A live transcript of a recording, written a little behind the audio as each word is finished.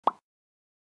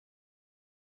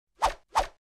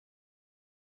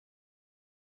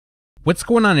What's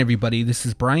going on, everybody? This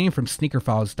is Brian from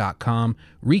SneakerFiles.com,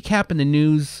 recapping the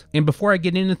news. And before I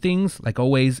get into things, like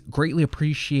always, greatly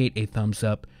appreciate a thumbs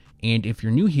up. And if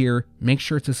you're new here, make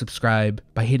sure to subscribe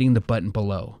by hitting the button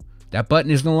below. That button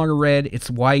is no longer red,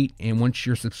 it's white, and once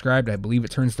you're subscribed, I believe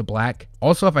it turns to black.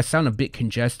 Also, if I sound a bit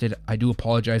congested, I do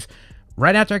apologize.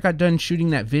 Right after I got done shooting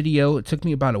that video, it took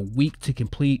me about a week to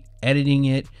complete editing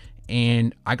it,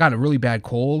 and I got a really bad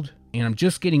cold. And I'm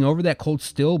just getting over that cold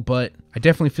still, but I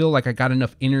definitely feel like I got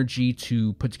enough energy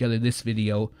to put together this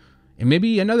video and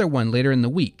maybe another one later in the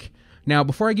week. Now,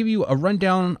 before I give you a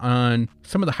rundown on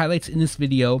some of the highlights in this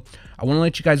video, I want to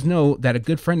let you guys know that a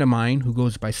good friend of mine who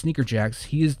goes by Sneaker Jacks,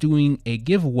 he is doing a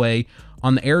giveaway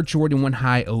on the Air Jordan 1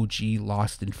 High OG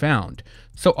Lost and Found.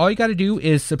 So all you got to do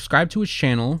is subscribe to his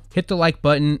channel, hit the like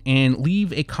button, and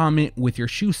leave a comment with your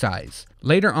shoe size.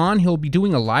 Later on, he'll be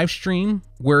doing a live stream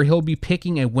where he'll be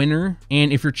picking a winner,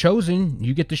 and if you're chosen,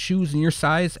 you get the shoes in your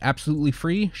size absolutely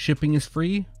free. Shipping is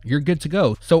free. You're good to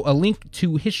go. So a link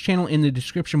to his channel in the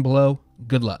description below.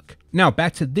 Good luck. Now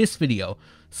back to this video.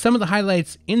 Some of the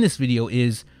highlights in this video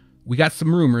is we got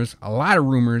some rumors, a lot of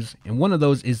rumors, and one of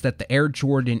those is that the Air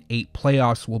Jordan 8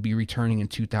 playoffs will be returning in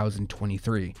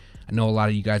 2023. I know a lot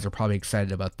of you guys are probably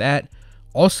excited about that.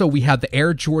 Also, we have the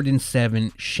Air Jordan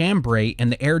 7 Chambray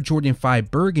and the Air Jordan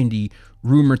 5 Burgundy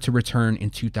rumored to return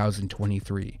in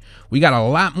 2023. We got a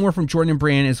lot more from Jordan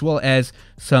Brand, as well as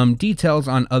some details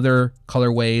on other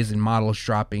colorways and models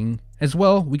dropping. As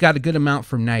well, we got a good amount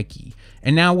from Nike.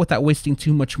 And now, without wasting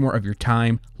too much more of your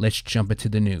time, let's jump into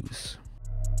the news.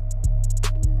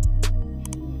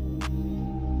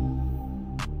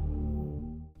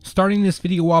 Starting this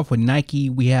video off with Nike,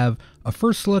 we have a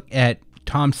first look at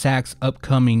Tom Sach's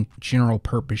upcoming general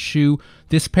purpose shoe.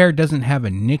 This pair doesn't have a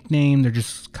nickname, they're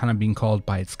just kind of being called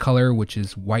by its color, which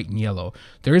is white and yellow.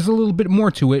 There is a little bit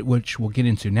more to it, which we'll get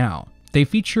into now. They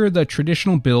feature the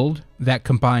traditional build that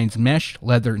combines mesh,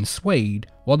 leather, and suede,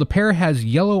 while the pair has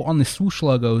yellow on the swoosh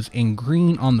logos and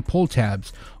green on the pull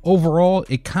tabs. Overall,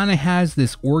 it kind of has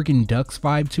this Oregon Ducks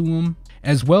vibe to them.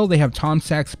 As well, they have Tom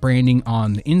Sach's branding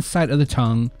on the inside of the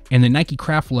tongue and the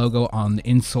NikeCraft logo on the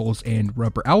insoles and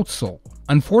rubber outsole.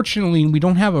 Unfortunately, we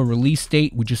don't have a release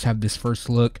date, we just have this first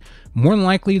look. More than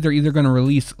likely, they're either going to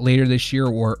release later this year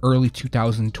or early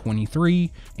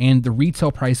 2023, and the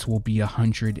retail price will be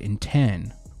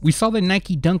 $110. We saw the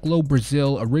Nike Dunk Low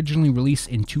Brazil originally released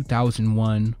in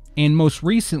 2001, and most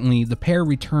recently, the pair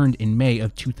returned in May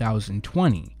of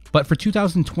 2020. But for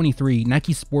 2023,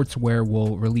 Nike Sportswear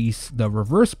will release the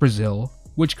Reverse Brazil,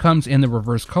 which comes in the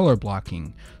reverse color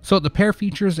blocking. So the pair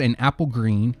features an apple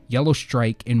green, yellow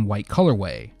strike, and white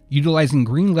colorway, utilizing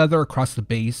green leather across the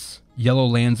base. Yellow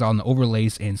lands on the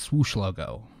overlays and swoosh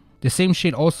logo. The same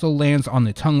shade also lands on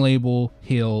the tongue label,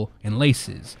 heel, and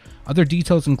laces. Other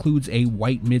details includes a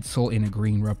white midsole and a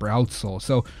green rubber outsole,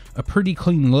 so a pretty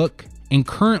clean look. And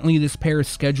currently this pair is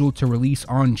scheduled to release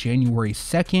on January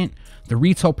 2nd. The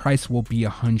retail price will be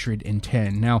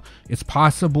 $110. Now, it's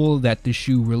possible that this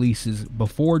shoe releases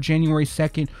before January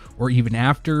 2nd or even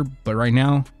after, but right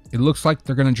now, it looks like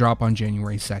they're going to drop on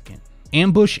January 2nd.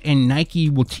 Ambush and Nike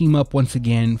will team up once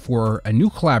again for a new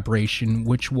collaboration,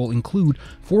 which will include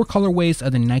 4 colorways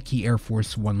of the Nike Air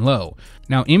Force 1 Low.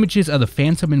 Now, images of the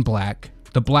Phantom in black,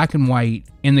 the black and white,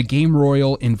 and the Game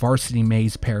Royal and Varsity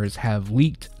Maze pairs have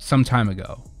leaked some time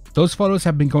ago. Those photos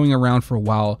have been going around for a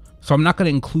while, so I'm not going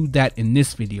to include that in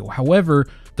this video. However,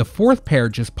 the 4th pair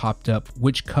just popped up,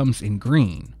 which comes in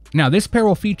green. Now, this pair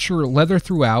will feature leather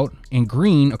throughout and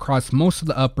green across most of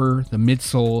the upper, the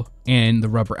midsole, and the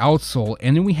rubber outsole.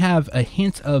 And then we have a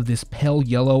hint of this pale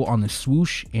yellow on the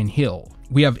swoosh and heel.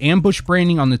 We have ambush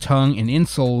branding on the tongue and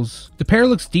insoles. The pair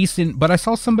looks decent, but I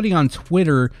saw somebody on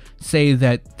Twitter say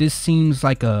that this seems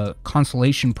like a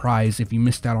consolation prize if you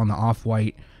missed out on the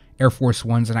off-white Air Force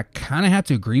Ones, and I kind of had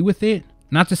to agree with it.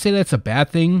 Not to say that's a bad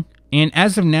thing. And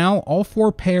as of now, all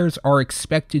 4 pairs are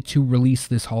expected to release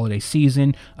this holiday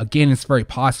season. Again, it's very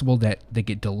possible that they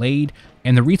get delayed,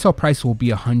 and the retail price will be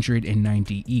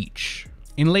 $190 each.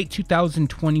 In late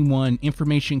 2021,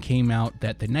 information came out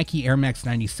that the Nike Air Max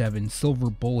 97 Silver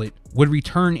Bullet would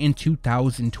return in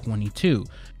 2022.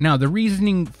 Now, the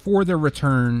reasoning for their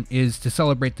return is to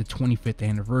celebrate the 25th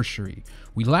anniversary.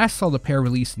 We last saw the pair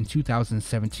released in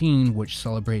 2017, which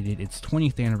celebrated its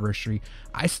 20th anniversary.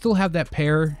 I still have that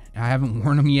pair. I haven't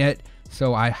worn them yet,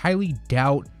 so I highly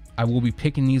doubt I will be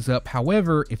picking these up.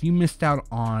 However, if you missed out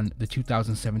on the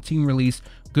 2017 release,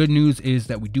 good news is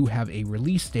that we do have a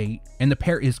release date, and the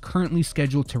pair is currently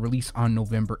scheduled to release on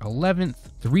November 11th.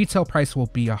 The retail price will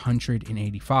be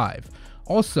 $185.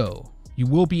 Also, you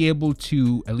will be able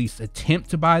to at least attempt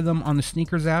to buy them on the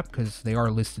Sneakers app because they are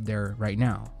listed there right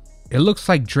now. It looks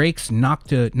like Drake's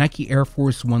NOCTA Nike Air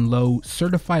Force 1 Low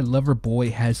Certified Lover Boy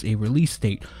has a release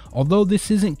date. Although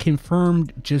this isn't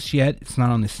confirmed just yet, it's not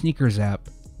on the sneakers app.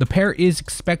 The pair is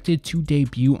expected to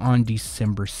debut on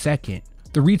December 2nd.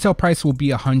 The retail price will be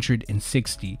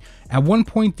 $160. At one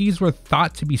point, these were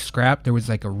thought to be scrapped. There was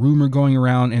like a rumor going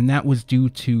around, and that was due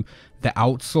to the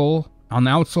outsole. On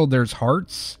the outsole, there's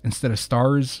hearts instead of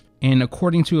stars. And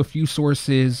according to a few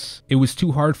sources, it was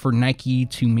too hard for Nike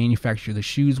to manufacture the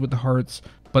shoes with the hearts.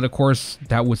 But of course,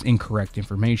 that was incorrect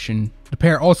information. The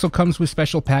pair also comes with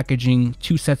special packaging,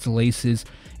 2 sets of laces,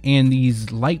 and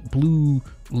these light blue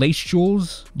lace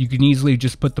jewels. You can easily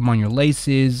just put them on your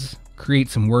laces,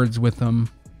 create some words with them.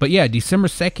 But yeah, December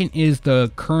 2nd is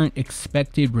the current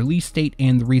expected release date,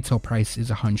 and the retail price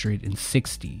is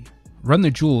 $160. Run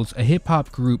the Jewels, a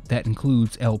hip-hop group that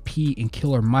includes LP and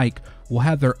Killer Mike, will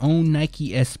have their own Nike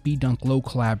SB Dunk Low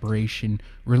collaboration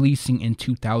releasing in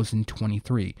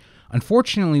 2023.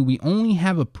 Unfortunately, we only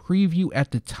have a preview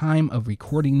at the time of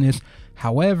recording this.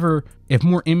 However, if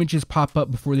more images pop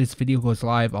up before this video goes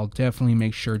live, I'll definitely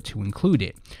make sure to include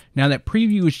it. Now, that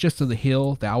preview is just of the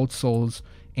heel, the outsoles,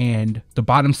 and the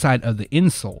bottom side of the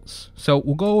insoles. So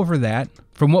we'll go over that.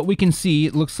 From what we can see,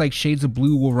 it looks like shades of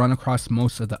blue will run across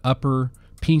most of the upper,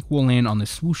 pink will land on the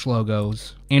swoosh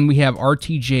logos, and we have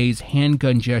RTJ's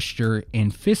handgun gesture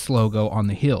and fist logo on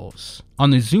the heels. On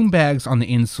the zoom bags on the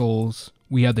insoles,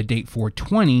 we have the date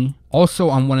 420. Also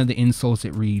on one of the insoles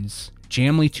it reads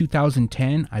Jamley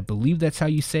 2010, I believe that's how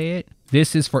you say it.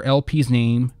 This is for LP's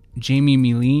name, Jamie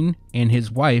Meline, and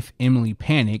his wife, Emily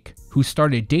Panic, who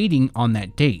started dating on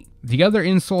that date. The other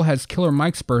insole has Killer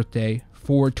Mike's birthday,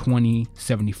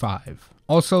 4/20/75.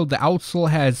 Also, the outsole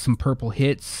has some purple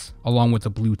hits along with a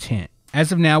blue tint.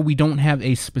 As of now, we don't have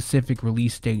a specific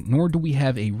release date, nor do we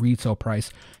have a retail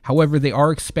price. However, they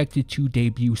are expected to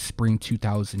debut spring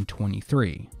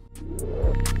 2023.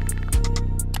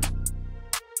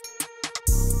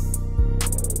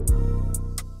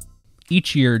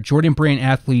 Each year, Jordan Brand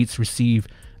athletes receive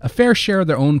a fair share of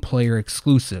their own player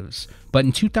exclusives. But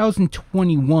in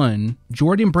 2021,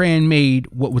 Jordan Brand made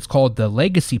what was called the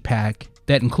Legacy Pack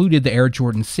that included the Air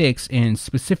Jordan 6 and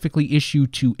specifically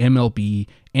issued to MLB,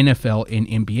 NFL, and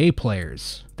NBA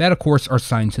players. That, of course, are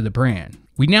signed to the brand.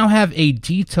 We now have a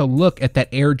detailed look at that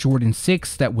Air Jordan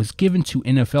 6 that was given to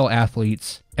NFL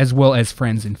athletes, as well as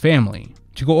friends and family.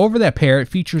 To go over that pair, it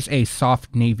features a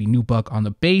soft navy nubuck on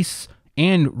the base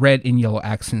and red and yellow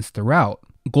accents throughout.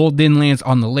 Gold then lands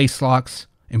on the lace locks,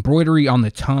 embroidery on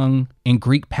the tongue, and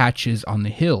Greek patches on the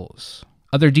heels.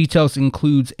 Other details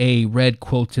includes a red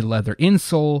quilted leather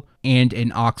insole and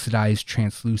an oxidized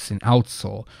translucent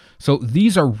outsole. So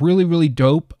these are really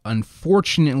dope.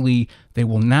 Unfortunately, they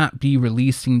will not be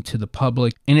releasing to the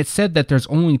public, and it's said that there's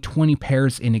only 20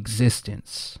 pairs in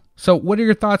existence. So what are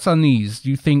your thoughts on these? Do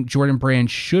you think Jordan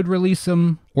Brand should release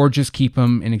them or just keep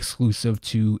them an exclusive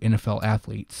to NFL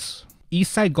athletes?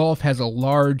 Eastside Golf has a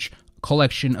large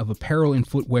collection of apparel and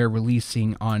footwear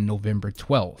releasing on November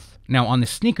 12th. Now on the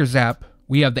sneakers app,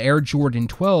 we have the Air Jordan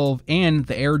 12 and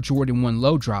the Air Jordan 1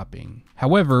 Low dropping.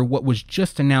 However, what was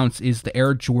just announced is the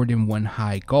Air Jordan 1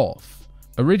 High Golf.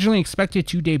 Originally expected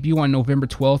to debut on November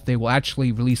 12th, they will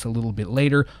actually release a little bit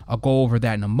later. I'll go over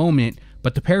that in a moment,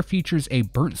 but the pair features a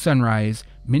burnt sunrise,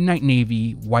 midnight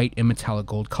navy, white, and metallic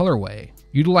gold colorway.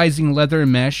 Utilizing leather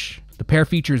and mesh, the pair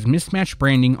features mismatched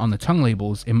branding on the tongue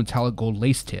labels and metallic gold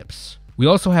lace tips. We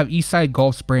also have Eastside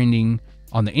Golf's branding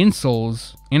on the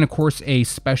insoles, and of course a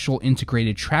special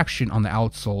integrated traction on the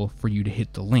outsole for you to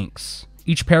hit the links.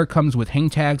 Each pair comes with hang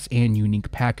tags and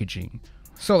unique packaging.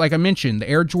 So like I mentioned, the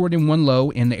Air Jordan 1 Low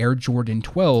and the Air Jordan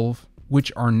 12,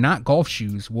 which are not golf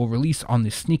shoes, will release on the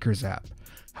sneakers app.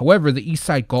 However, the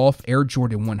Eastside Golf Air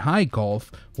Jordan 1 High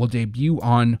Golf will debut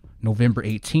on November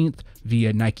 18th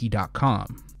via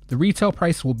Nike.com. The retail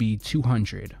price will be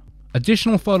 $200.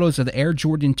 Additional photos of the Air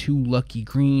Jordan 2 Lucky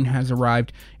Green has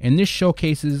arrived, and this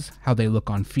showcases how they look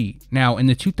on feet. Now, in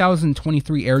the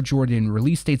 2023 Air Jordan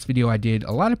release dates video I did,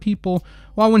 a lot of people,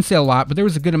 well, I wouldn't say a lot, but there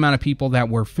was a good amount of people that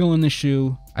were feeling the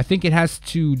shoe. I think it has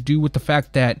to do with the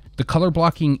fact that the color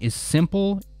blocking is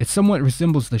simple. It somewhat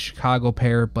resembles the Chicago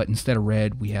pair, but instead of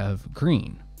red, we have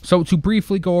green. So to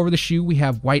briefly go over the shoe, we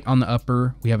have white on the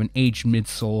upper, we have an aged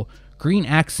midsole, green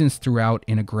accents throughout,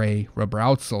 and a gray rubber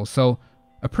outsole. So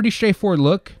a pretty straightforward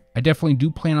look. I definitely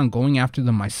do plan on going after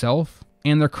them myself,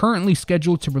 and they're currently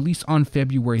scheduled to release on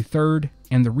February 3rd,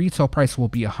 and the retail price will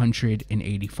be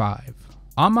 $185.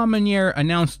 Maniere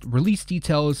announced release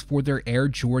details for their Air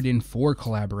Jordan 4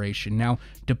 collaboration. Now,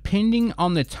 depending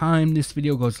on the time this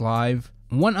video goes live,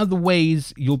 one of the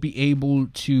ways you'll be able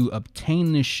to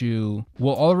obtain this shoe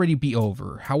will already be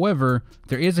over. However,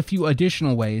 there is a few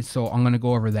additional ways, so I'm going to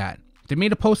go over that. They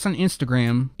made a post on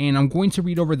Instagram, and I'm going to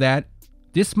read over that.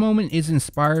 This moment is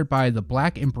inspired by the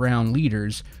Black and brown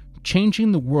leaders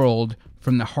changing the world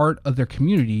from the heart of their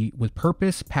community with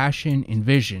purpose, passion, and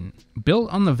vision.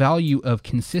 Built on the value of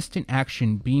consistent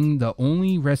action being the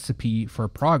only recipe for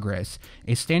progress,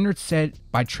 a standard set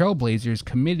by trailblazers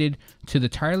committed to the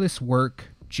tireless work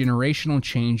generational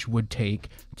change would take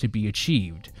to be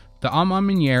achieved. The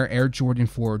Maniere Air Jordan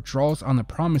 4 draws on the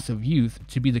promise of youth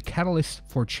to be the catalyst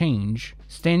for change,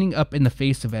 standing up in the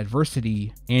face of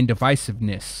adversity and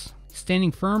divisiveness.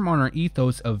 Standing firm on our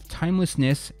ethos of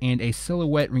timelessness and a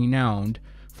silhouette renowned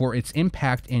for its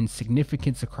impact and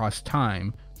significance across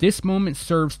time, this moment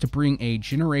serves to bring a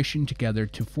generation together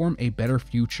to form a better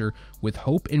future with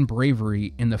hope and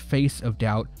bravery in the face of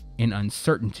doubt and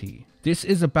uncertainty. This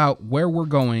is about where we're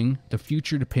going. The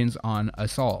future depends on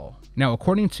us all. Now,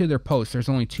 according to their post, there's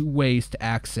only 2 ways to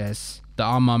access the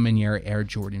Maniere Air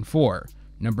Jordan 4.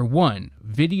 Number 1,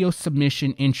 video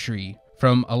submission entry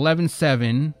from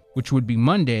 11/7, which would be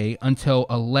Monday, until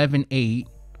 11/8,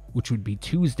 which would be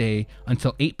Tuesday,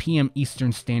 until 8 p.m.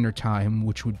 Eastern Standard Time,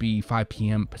 which would be 5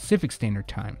 p.m. Pacific Standard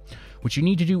Time. What you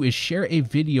need to do is share a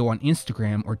video on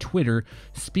Instagram or Twitter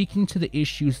speaking to the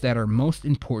issues that are most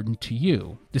important to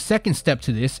you. The second step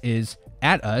to this is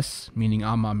at us, meaning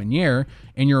Maniere,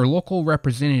 and your local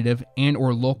representative and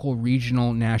or local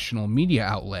regional national media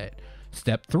outlet.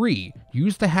 Step 3,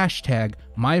 use the hashtag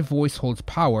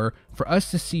 #MyVoiceHoldsPower for us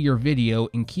to see your video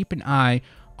and keep an eye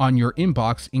on your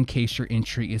inbox in case your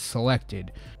entry is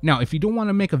selected. Now, if you don't want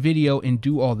to make a video and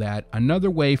do all that, another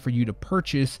way for you to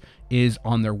purchase is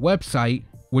on their website,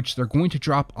 which they're going to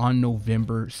drop on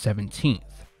November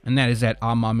 17th, and that is at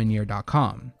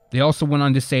Maniere.com. They also went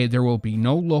on to say there will be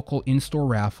no local in-store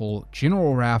raffle,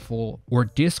 general raffle, or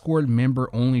Discord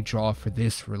member-only draw for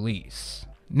this release.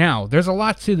 Now, there's a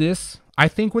lot to this. I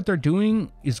think what they're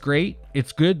doing is great.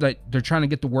 It's good that they're trying to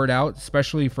get the word out,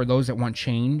 especially for those that want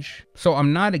change. So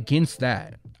I'm not against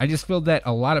that. I just feel that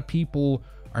a lot of people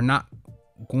are not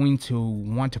going to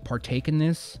want to partake in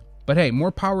this. But hey,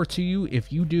 more power to you.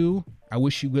 If you do, I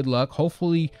wish you good luck.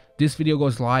 Hopefully this video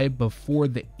goes live before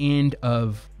the end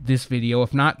of this video.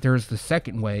 If not, there's the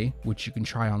second way, which you can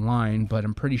try online, but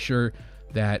I'm pretty sure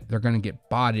that they're going to get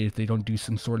botted if they don't do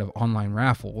some sort of online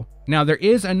raffle. Now, there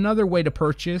is another way to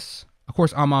purchase. Of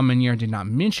course, Maniere did not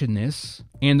mention this,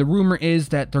 and the rumor is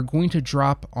that they're going to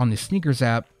drop on the sneakers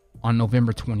app on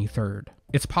November 23rd.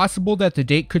 It's possible that the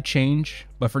date could change,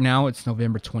 but for now it's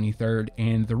November 23rd,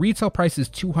 and the retail price is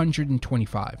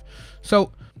 $225.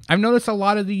 So I've noticed a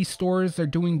lot of these stores are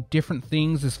doing different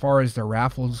things as far as their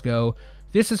raffles go.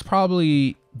 This is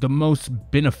probably the most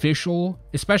beneficial,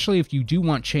 especially if you do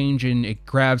want change and it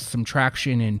grabs some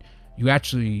traction and you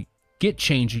actually get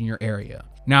change in your area.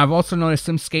 Now, I've also noticed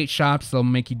some skate shops, they'll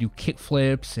make you do kick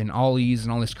flips and ollies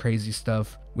and all this crazy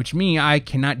stuff, which I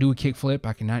cannot do a kick flip,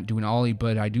 I cannot do an ollie,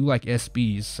 but I do like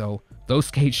SBs, so those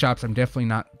skate shops I'm definitely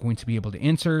not going to be able to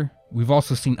enter. We've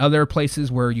also seen other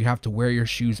places where you have to wear your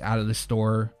shoes out of the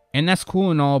store, and that's cool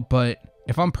and all, but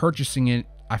if I'm purchasing it,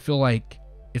 I feel like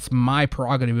it's my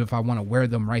prerogative if I want to wear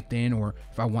them right then or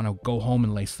if I want to go home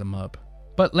and lace them up.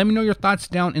 But let me know your thoughts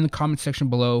down in the comment section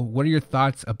below. What are your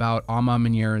thoughts about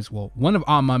Maniere's, well, one of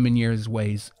Maniere's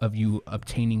ways of you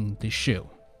obtaining this shoe?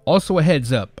 Also, a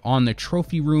heads up on the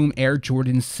Trophy Room Air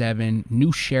Jordan 7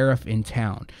 new sheriff in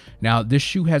town. Now, this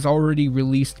shoe has already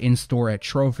released in store at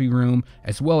Trophy Room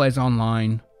as well as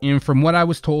online. And from what I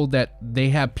was told, that they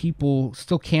have people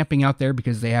still camping out there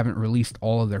because they haven't released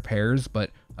all of their pairs.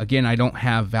 But again, I don't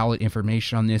have valid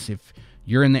information on this. If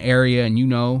you're in the area and you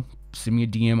know, send me a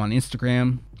DM on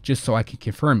Instagram just so I can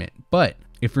confirm it. But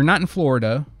if you're not in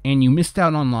Florida and you missed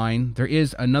out online, there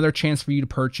is another chance for you to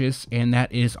purchase, and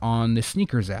that is on the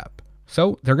Sneakers app.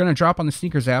 So they're going to drop on the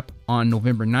Sneakers app on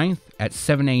November 9th at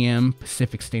 7 a.m.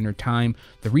 Pacific Standard Time.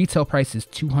 The retail price is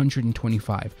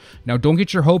 $225. Now, don't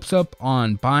get your hopes up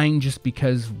on buying just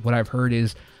because what I've heard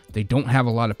is they don't have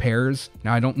a lot of pairs.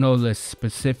 Now, I don't know the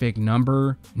specific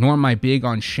number, nor am I big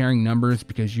on sharing numbers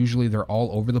because usually they're all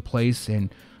over the place,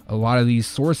 and a lot of these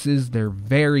sources, they're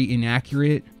very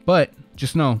inaccurate, but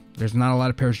just know there's not a lot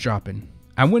of pairs dropping.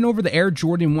 I went over the Air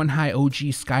Jordan 1 High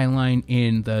OG Skyline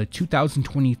in the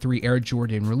 2023 Air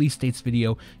Jordan release dates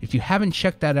video. If you haven't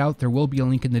checked that out, there will be a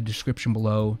link in the description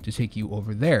below to take you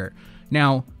over there.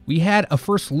 Now, we had a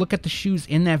first look at the shoes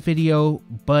in that video,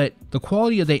 but the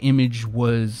quality of the image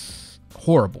was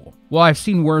horrible. Well, I've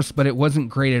seen worse, but it wasn't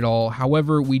great at all.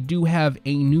 However, we do have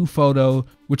a new photo,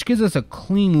 which gives us a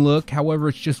clean look. However,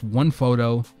 it's just one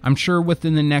photo. I'm sure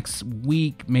within the next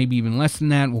week, maybe even less than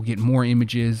that, we'll get more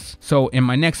images. So in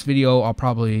my next video, I'll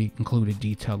probably include a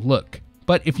detailed look.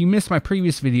 But if you missed my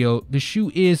previous video, the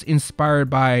shoe is inspired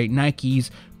by Nike's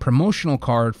promotional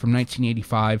card from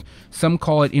 1985. Some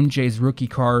call it MJ's rookie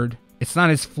card. It's not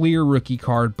his Fleer rookie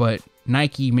card, but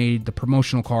Nike made the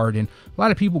promotional card and a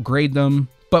lot of people grade them.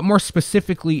 But more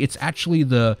specifically, it's actually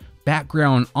the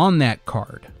background on that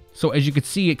card. So as you can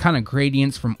see, it kind of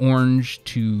gradients from orange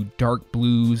to dark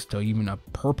blues to even a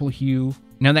purple hue.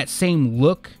 Now that same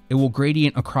look, it will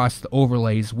gradient across the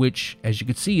overlays, which as you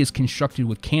can see is constructed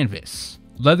with canvas.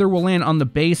 Leather will land on the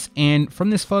base, and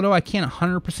from this photo I can't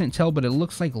 100% tell, but it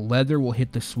looks like leather will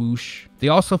hit the swoosh. They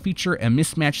also feature a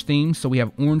mismatch theme, so we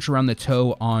have orange around the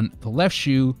toe on the left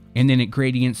shoe, and then it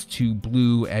gradients to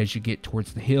blue as you get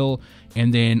towards the heel,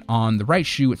 and then on the right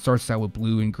shoe it starts out with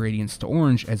blue and gradients to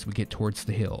orange as we get towards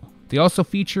the heel. They also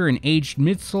feature an aged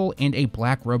midsole and a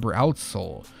black rubber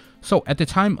outsole. So at the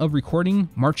time of recording,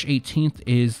 March 18th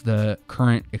is the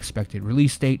current expected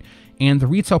release date, and the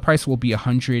retail price will be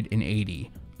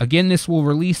 $180. Again, this will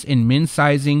release in men's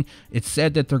sizing. It's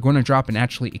said that they're going to drop and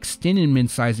actually extend in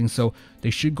men's sizing, so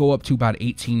they should go up to about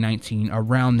 18, 19,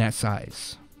 around that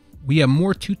size. We have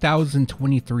more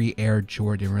 2023 Air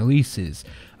Jordan releases.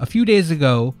 A few days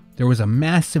ago, there was a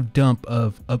massive dump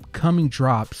of upcoming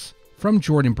drops from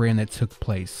Jordan Brand that took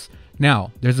place.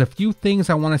 Now, there's a few things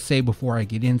I want to say before I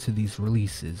get into these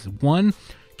releases. One,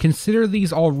 consider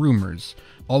these all rumors.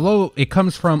 Although it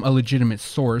comes from a legitimate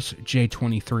source,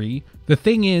 J23, the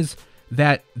thing is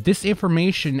that this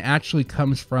information actually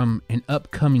comes from an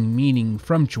upcoming meeting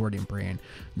from Jordan Brand.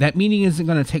 That meeting isn't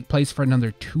going to take place for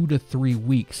another 2 to 3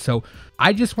 weeks. So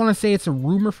I just want to say it's a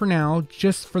rumor for now,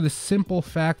 just for the simple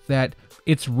fact that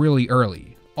it's really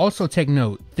early. Also take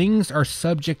note, things are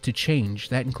subject to change.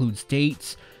 That includes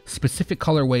dates, specific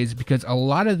colorways, because a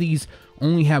lot of these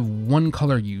only have one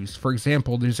color used. For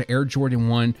example, there's an Air Jordan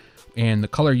 1 and the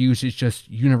color used is just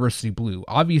university blue.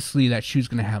 Obviously that shoe's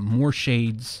going to have more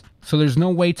shades, so there's no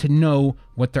way to know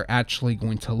what they're actually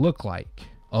going to look like.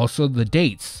 Also the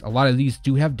dates, a lot of these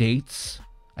do have dates.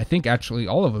 I think actually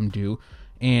all of them do,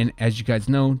 and as you guys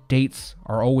know, dates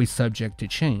are always subject to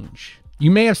change. You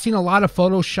may have seen a lot of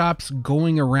photoshops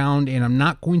going around, and I'm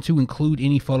not going to include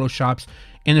any photoshops.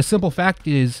 And the simple fact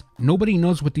is, nobody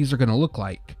knows what these are going to look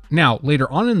like. Now, later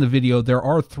on in the video, there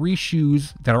are 3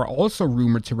 shoes that are also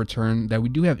rumored to return that we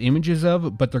do have images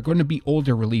of, but they're going to be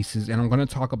older releases, and I'm going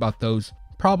to talk about those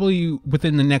probably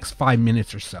within the next 5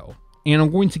 minutes or so. And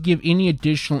I'm going to give any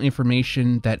additional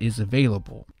information that is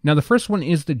available. Now, the first one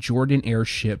is the Jordan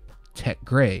Airship Tech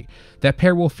Gray. That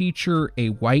pair will feature a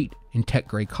white and tech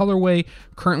gray colorway,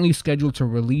 currently scheduled to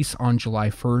release on July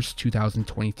 1st,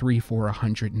 2023 for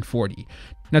 $140.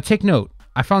 Now take note,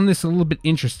 I found this a little bit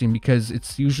interesting because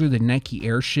it's usually the Nike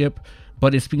Airship,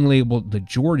 but it's being labeled the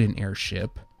Jordan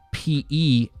Airship,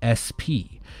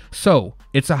 PESP. So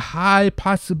it's a high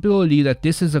possibility that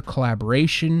this is a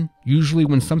collaboration. Usually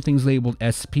when something's labeled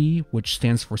SP, which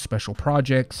stands for special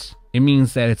projects, it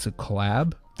means that it's a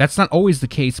collab. That's not always the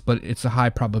case, but it's a high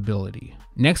probability.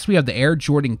 Next, we have the Air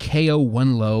Jordan KO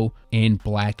 1 Low in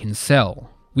black and cell.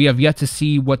 We have yet to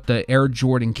see what the Air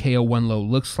Jordan KO 1 Low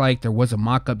looks like. There was a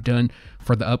mock-up done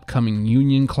for the upcoming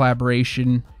Union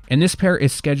collaboration, and this pair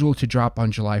is scheduled to drop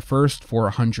on July 1st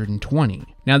for $120.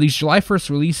 Now, these July 1st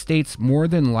release dates more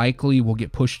than likely will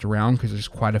get pushed around because there's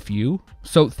quite a few.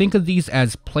 So think of these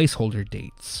as placeholder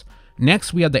dates.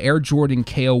 Next, we have the Air Jordan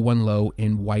KO 1 Low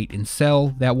in white and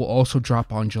cell. That will also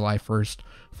drop on July 1st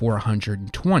for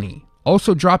 $120.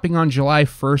 Also dropping on July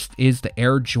 1st is the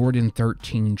Air Jordan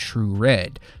 13 True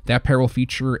Red. That pair will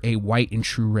feature a white and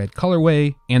true red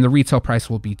colorway, and the retail price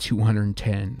will be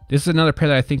 $210. This is another pair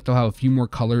that I think they'll have a few more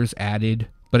colors added.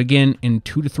 But again, in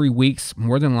 2 to 3 weeks,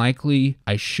 more than likely,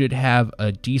 I should have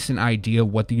a decent idea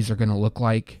of what these are going to look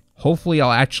like. Hopefully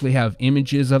I'll actually have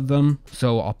images of them,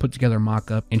 so I'll put together a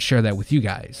mock-up and share that with you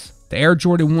guys. The Air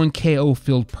Jordan 1 KO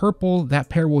Filled Purple, that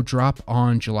pair will drop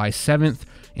on July 7th,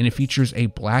 and it features a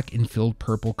black and filled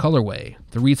purple colorway.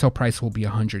 The retail price will be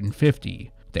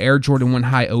 $150. The Air Jordan 1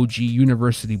 High OG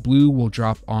University Blue will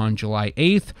drop on July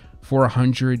 8th for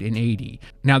 $180.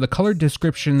 Now the color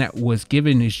description that was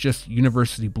given is just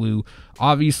University Blue.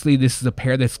 Obviously this is a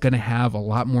pair that's going to have a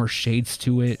lot more shades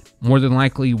to it, more than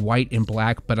likely white and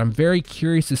black, but I'm very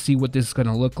curious to see what this is going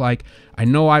to look like. I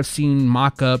know I've seen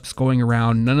mock-ups going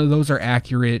around, none of those are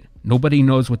accurate. Nobody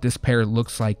knows what this pair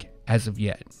looks like as of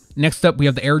yet. Next up, we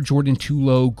have the Air Jordan 2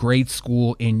 Low Grade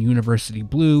School in University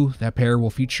Blue. That pair will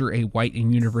feature a white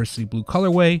and University Blue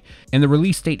colorway, and the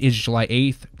release date is July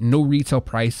 8th. No retail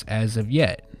price as of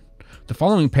yet. The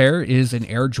following pair is an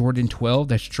Air Jordan 12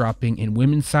 that's dropping in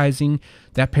women's sizing.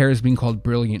 That pair is being called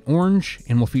Brilliant Orange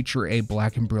and will feature a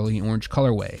black and brilliant orange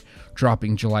colorway.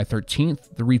 Dropping July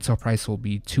 13th, the retail price will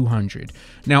be $200.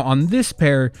 Now on this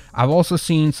pair, I've also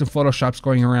seen some Photoshops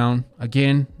going around.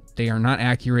 Again, they are not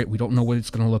accurate. We don't know what it's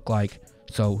going to look like,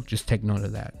 so just take note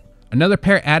of that. Another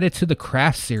pair added to the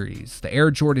Craft series. The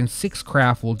Air Jordan 6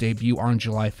 Craft will debut on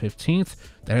July 15th.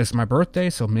 That is my birthday,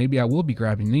 so maybe I will be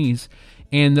grabbing these.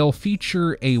 And they'll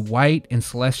feature a white and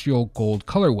celestial gold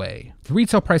colorway. The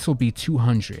retail price will be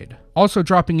 $200. Also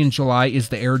dropping in July is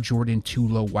the Air Jordan 2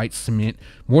 Low White Cement.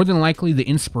 More than likely, the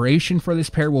inspiration for this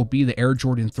pair will be the Air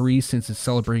Jordan 3 since it's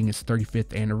celebrating its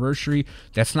 35th anniversary.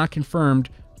 That's not confirmed,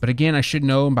 but again, I should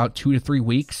know in about 2 to 3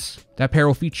 weeks. That pair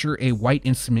will feature a white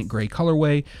and cement gray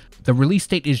colorway. The release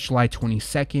date is July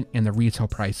 22nd, and the retail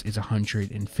price is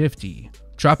 $150.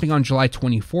 Dropping on July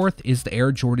 24th is the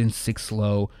Air Jordan 6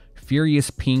 Low Furious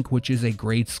Pink, which is a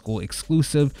grade school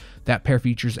exclusive. That pair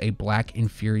features a black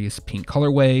and Furious Pink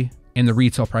colorway, and the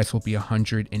retail price will be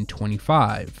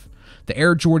 $125. The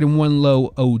Air Jordan 1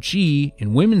 Low OG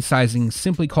in women's sizing,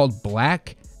 simply called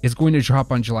Black, is going to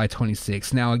drop on July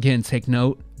 26th. Now again, take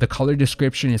note, the color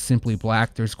description is simply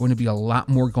black. There's going to be a lot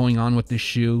more going on with this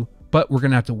shoe, but we're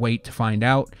going to have to wait to find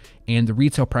out, and the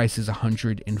retail price is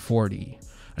 $140.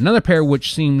 Another pair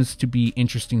which seems to be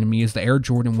interesting to me is the Air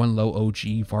Jordan 1 Low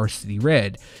OG Varsity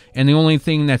Red. And the only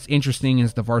thing that's interesting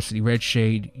is the Varsity Red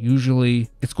shade. Usually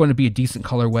it's going to be a decent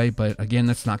colorway, but again,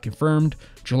 that's not confirmed.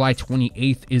 July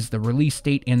 28th is the release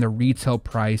date, and the retail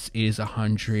price is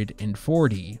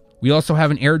 $140. We also have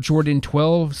an Air Jordan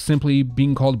 12 simply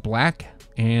being called Black,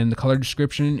 and the color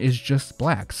description is just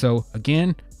black. So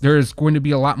again, there's going to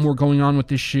be a lot more going on with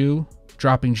this shoe.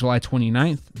 Dropping July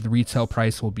 29th, the retail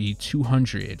price will be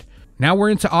 $200. Now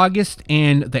we're into August,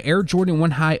 and the Air Jordan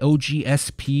 1 High OG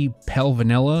SP Pale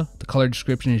Vanilla, the color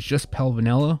description is just Pale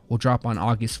Vanilla, will drop on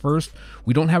August 1st.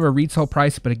 We don't have a retail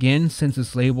price, but again, since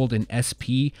it's labeled in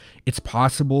SP, it's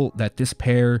possible that this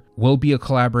pair will be a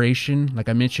collaboration. Like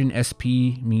I mentioned,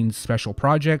 SP means special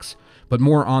projects, but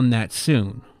more on that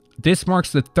soon. This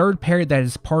marks the third pair that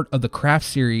is part of the Craft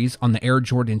series on the Air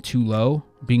Jordan 2 Low,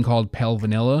 being called Pale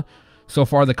Vanilla. So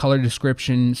far, the color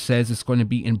description says it's going to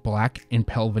be in black and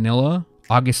pale vanilla.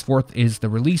 August 4th is the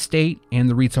release date, and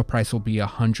the retail price will be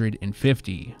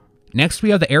 $150. Next, we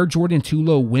have the Air Jordan 2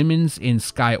 Low Women's in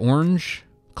Sky Orange.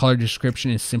 Color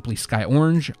description is simply Sky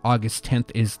Orange. August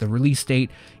 10th is the release date,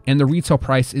 and the retail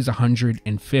price is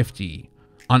 $150.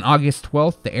 On August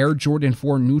 12th, the Air Jordan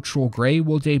 4 Neutral Gray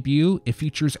will debut. It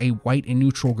features a white and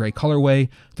neutral gray colorway.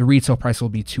 The retail price will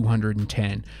be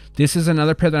 $210. This is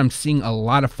another pair that I'm seeing a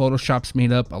lot of Photoshops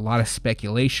made up, a lot of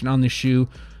speculation on the shoe.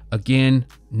 Again,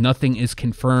 nothing is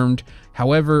confirmed.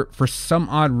 However, for some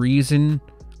odd reason,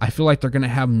 I feel like they're going to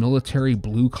have military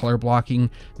blue color blocking.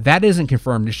 That isn't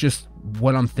confirmed. It's just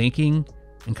what I'm thinking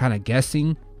and kind of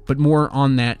guessing, but more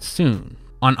on that soon.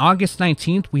 On August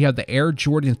 19th, we have the Air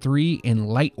Jordan 3 in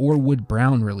Light Orwood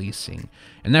Brown releasing,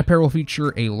 and that pair will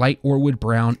feature a light Orwood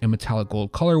Brown and metallic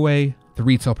gold colorway. The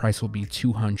retail price will be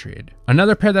 $200.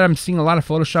 Another pair that I'm seeing a lot of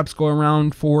Photoshops go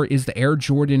around for is the Air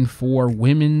Jordan 4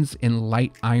 Women's in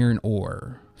Light Iron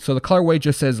Ore. So the colorway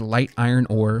just says Light Iron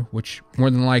Ore, which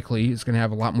more than likely is going to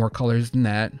have a lot more colors than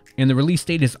that. And the release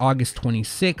date is August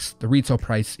 26th. The retail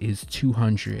price is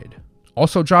 $200.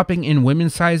 Also dropping in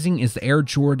women's sizing is the Air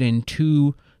Jordan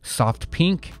 2 Soft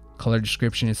Pink. Color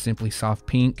description is simply soft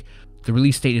pink. The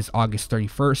release date is August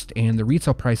 31st, and the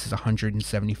retail price is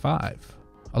 $175.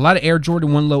 A lot of Air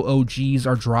Jordan 1 Low OGs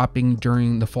are dropping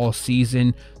during the fall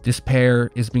season. This pair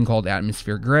is being called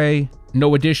Atmosphere Gray.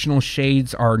 No additional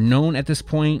shades are known at this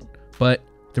point, but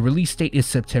the release date is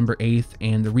September 8th,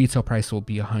 and the retail price will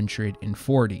be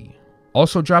 $140.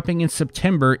 Also dropping in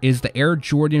September is the Air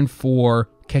Jordan 4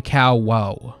 Cacao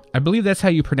Wow. I believe that's how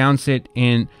you pronounce it,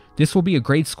 and this will be a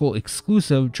grade school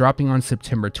exclusive, dropping on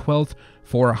September 12th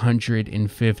for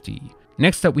 $150.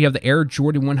 Next up, we have the Air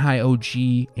Jordan 1 High OG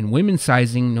in women's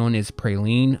sizing, known as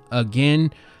Praline.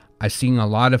 Again, I've seen a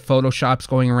lot of Photoshops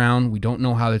going around. We don't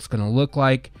know how it's going to look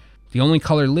like. The only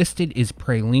color listed is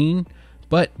Praline,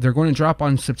 but they're going to drop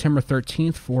on September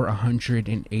 13th for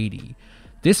 $180.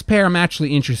 This pair I'm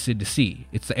actually interested to see.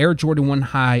 It's the Air Jordan 1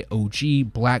 High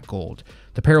OG Black Gold.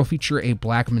 The pair will feature a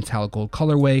black metallic gold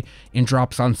colorway and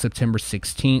drops on September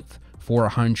 16th for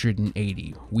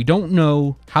 $180. We don't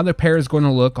know how the pair is going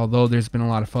to look, although there's been a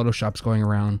lot of Photoshops going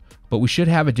around, but we should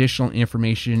have additional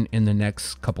information in the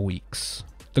next couple weeks.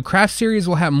 The Craft series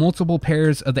will have multiple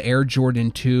pairs of the Air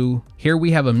Jordan 2. Here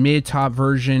we have a mid-top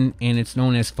version, and it's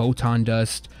known as Photon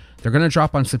Dust. They're going to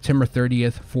drop on September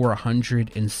 30th for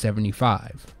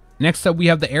 $175. Next up, we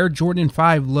have the Air Jordan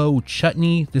 5 Low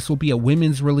Chutney. This will be a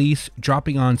women's release,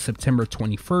 dropping on September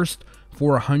 21st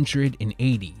for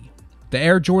 $180. The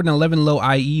Air Jordan 11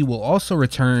 Low IE will also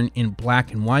return in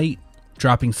black and white,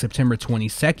 dropping September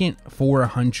 22nd for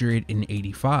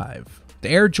 $185. The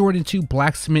Air Jordan 2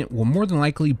 Black Cement will more than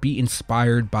likely be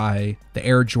inspired by the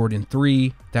Air Jordan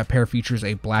 3. That pair features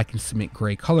a black and cement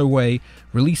gray colorway,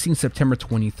 releasing September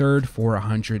 23rd for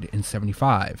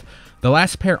 $175. The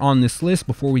last pair on this list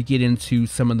before we get into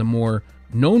some of the more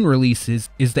known releases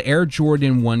is the Air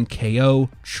Jordan 1 KO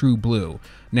True Blue.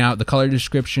 Now, the color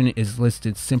description is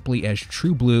listed simply as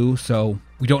True Blue, so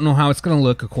we don't know how it's going to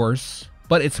look, of course,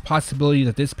 but it's a possibility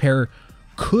that this pair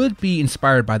could be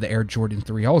inspired by the Air Jordan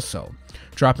 3 also,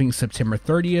 dropping September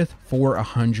 30th for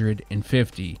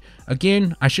 $150.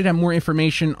 Again, I should have more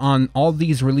information on all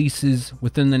these releases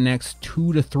within the next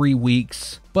 2 to 3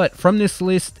 weeks, but from this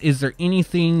list, is there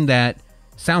anything that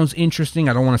sounds interesting?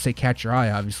 I don't want to say catch your eye,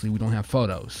 obviously we don't have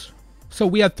photos. So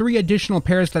we have 3 additional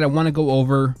pairs that I want to go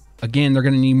over. Again, they're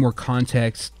going to need more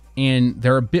context, and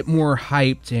they're a bit more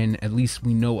hyped, and at least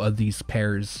we know of these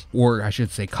pairs, or I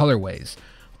should say colorways.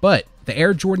 But the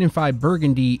Air Jordan 5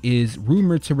 Burgundy is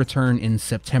rumored to return in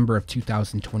September of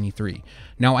 2023.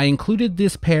 Now, I included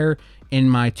this pair in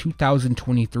my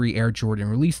 2023 Air Jordan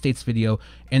release dates video,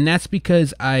 and that's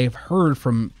because I've heard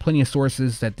from plenty of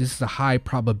sources that this is a high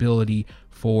probability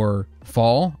for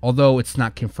fall, although it's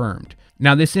not confirmed.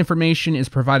 Now, this information is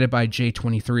provided by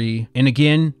J23, and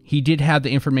again, he did have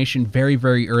the information very,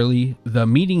 very early. The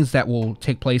meetings that will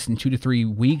take place in 2 to 3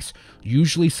 weeks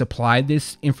usually supply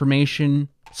this information,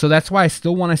 so that's why I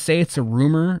still want to say it's a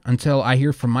rumor until I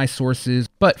hear from my sources.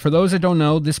 But for those that don't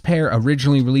know, this pair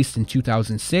originally released in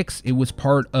 2006. It was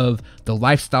part of the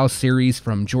lifestyle series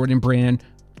from Jordan brand.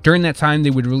 During that time,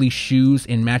 they would release shoes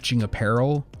and matching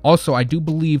apparel. Also, I do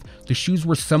believe the shoes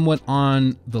were somewhat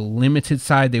on the limited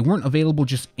side. They weren't available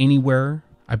just anywhere.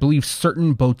 I believe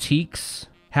certain boutiques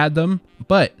had them,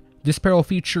 but this pair will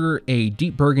feature a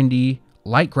deep burgundy,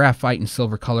 light graphite, and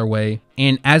silver colorway.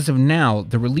 And as of now,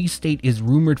 the release date is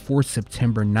rumored for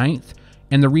September 9th,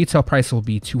 and the retail price will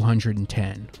be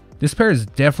 $210. This pair is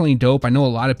definitely dope. I know a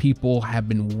lot of people have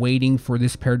been waiting for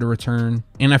this pair to return,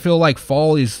 and I feel like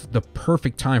fall is the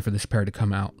perfect time for this pair to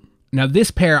come out. Now,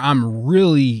 this pair I'm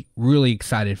really, really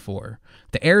excited for.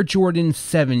 The Air Jordan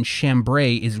 7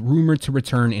 Chambray is rumored to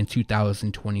return in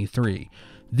 2023.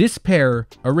 This pair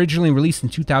originally released in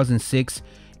 2006,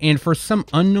 and for some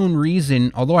unknown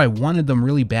reason, although I wanted them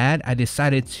really bad, I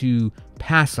decided to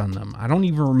pass on them. I don't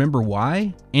even remember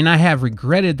why, and I have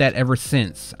regretted that ever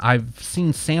since. I've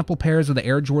seen sample pairs of the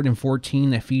Air Jordan 14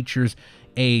 that features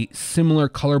a similar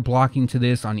color blocking to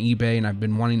this on eBay, and I've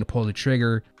been wanting to pull the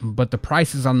trigger, but the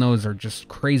prices on those are just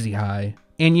crazy high.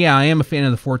 And yeah, I am a fan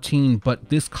of the 14, but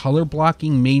this color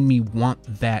blocking made me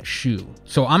want that shoe.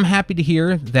 So I'm happy to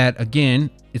hear that,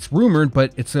 again, it's rumored,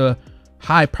 but it's a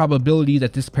high probability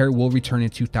that this pair will return in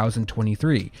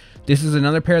 2023. This is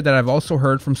another pair that I've also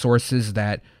heard from sources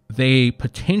that they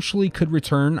potentially could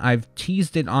return. I've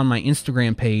teased it on my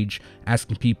Instagram page,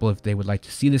 asking people if they would like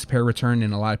to see this pair return,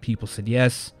 and a lot of people said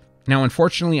yes. Now,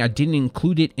 unfortunately, I didn't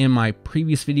include it in my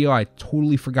previous video. I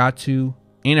totally forgot to.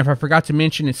 And if I forgot to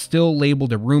mention, it's still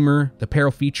labeled a rumor. The pair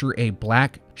will feature a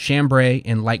black, chambray,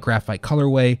 and light graphite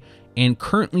colorway, and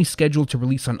currently scheduled to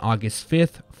release on August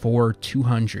 5th for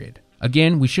 $200.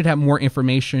 Again, we should have more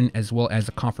information as well as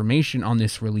a confirmation on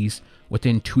this release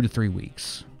within 2 to 3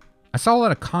 weeks. I saw a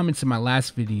lot of comments in my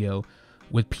last video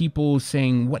with people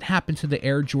saying, what happened to the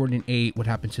Air Jordan 8? What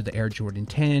happened to the Air Jordan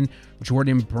 10?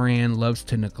 Jordan brand loves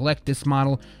to neglect this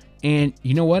model. And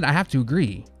you know what? I have to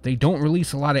agree. They don't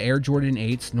release a lot of Air Jordan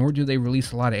 8s, nor do they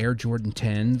release a lot of Air Jordan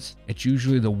 10s. It's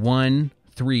usually the 1,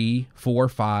 3, 4,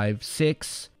 5,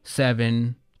 6,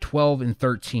 7, 12, and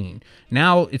 13.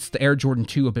 Now it's the Air Jordan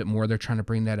 2 a bit more. They're trying to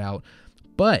bring that out.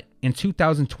 But in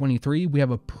 2023, we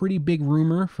have a pretty big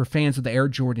rumor for fans of the Air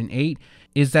Jordan 8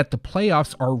 is that the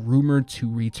playoffs are rumored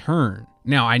to return.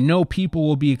 Now, I know people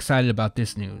will be excited about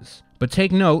this news, but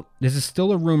take note, this is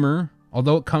still a rumor.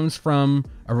 Although it comes from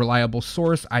a reliable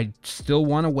source, I still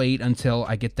want to wait until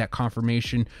I get that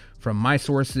confirmation from my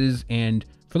sources. And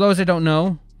for those that don't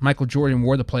know, Michael Jordan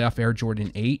wore the playoff Air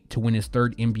Jordan 8 to win his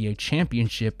 3rd NBA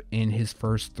championship in his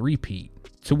first three-peat.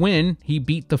 To win, he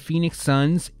beat the Phoenix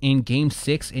Suns in Game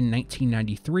 6 in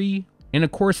 1993, And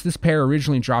of course, this pair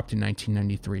originally dropped in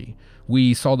 1993.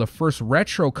 We saw the first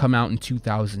retro come out in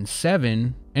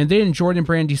 2007, and then Jordan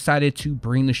Brand decided to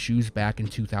bring the shoes back in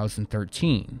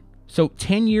 2013. So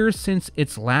 10 years since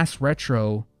its last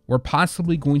retro, we're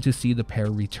possibly going to see the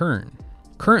pair return.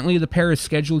 Currently, the pair is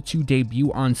scheduled to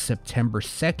debut on September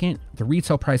 2nd. The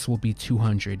retail price will be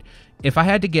 $200. If I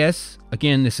had to guess,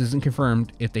 again, this isn't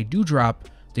confirmed, if they do drop,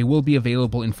 they will be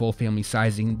available in full family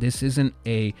sizing. This isn't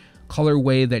a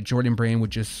colorway that Jordan Brand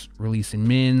would just release in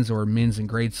men's or men's in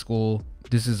grade school.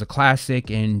 This is a classic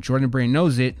and Jordan Brand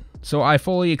knows it, so I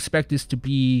fully expect this to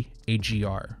be a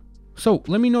GR. So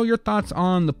let me know your thoughts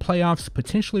on the playoffs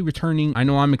potentially returning. I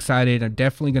know I'm excited. I'm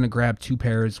definitely going to grab 2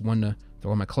 pairs, one to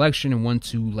throw in my collection and one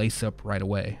to lace up right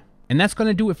away. And that's going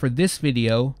to do it for this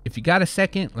video. If you got a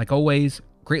second, like always,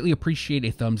 greatly appreciate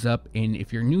a thumbs up. And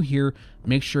if you're new here,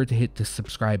 make sure to hit the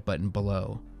subscribe button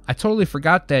below. I totally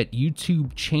forgot that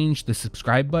YouTube changed the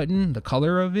subscribe button, the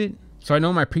color of it. So I know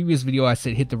in my previous video I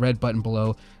said hit the red button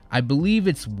below. I believe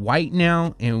it's white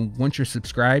now, and once you're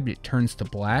subscribed, it turns to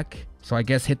black. So I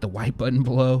guess hit the white button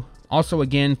below. Also,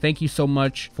 again, thank you so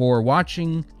much for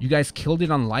watching. You guys killed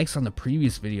it on likes on the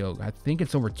previous video. I think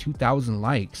it's over 2,000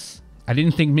 likes. I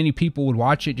didn't think many people would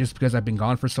watch it just because I've been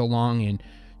gone for so long, and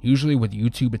usually with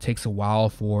YouTube, it takes a while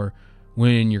for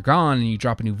when you're gone and you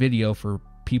drop a new video for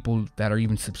people that are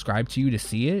even subscribed to you to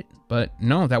see it. But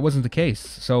no, that wasn't the case.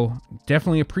 So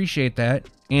definitely appreciate that.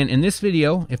 And in this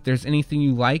video, if there's anything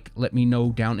you like, let me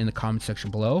know down in the comment section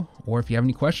below. Or if you have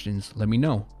any questions, let me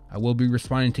know. I will be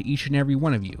responding to each and every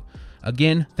one of you.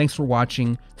 Again, thanks for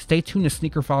watching. Stay tuned to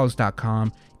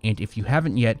SneakerFiles.com. And if you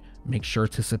haven't yet, make sure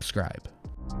to subscribe.